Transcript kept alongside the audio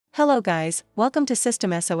Hello guys, welcome to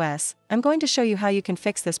System SOS. I'm going to show you how you can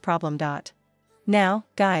fix this problem. Now,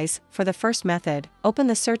 guys, for the first method, open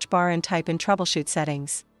the search bar and type in Troubleshoot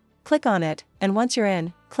Settings. Click on it, and once you're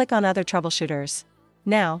in, click on Other Troubleshooters.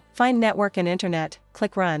 Now, find Network and Internet,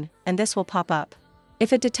 click Run, and this will pop up.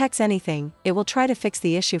 If it detects anything, it will try to fix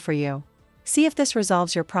the issue for you. See if this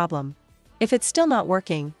resolves your problem. If it's still not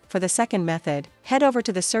working, for the second method, head over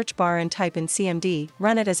to the search bar and type in CMD,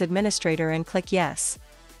 run it as administrator and click Yes.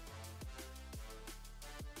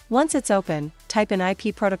 Once it's open, type in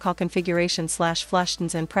IP protocol configuration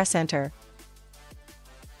 /flushdns and press Enter.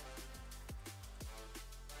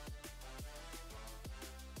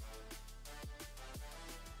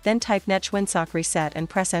 Then type netwinsock reset and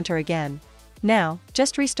press Enter again. Now,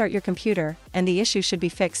 just restart your computer, and the issue should be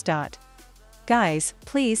fixed. Guys,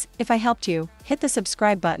 please, if I helped you, hit the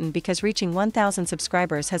subscribe button because reaching 1,000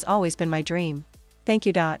 subscribers has always been my dream. Thank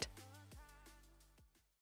you.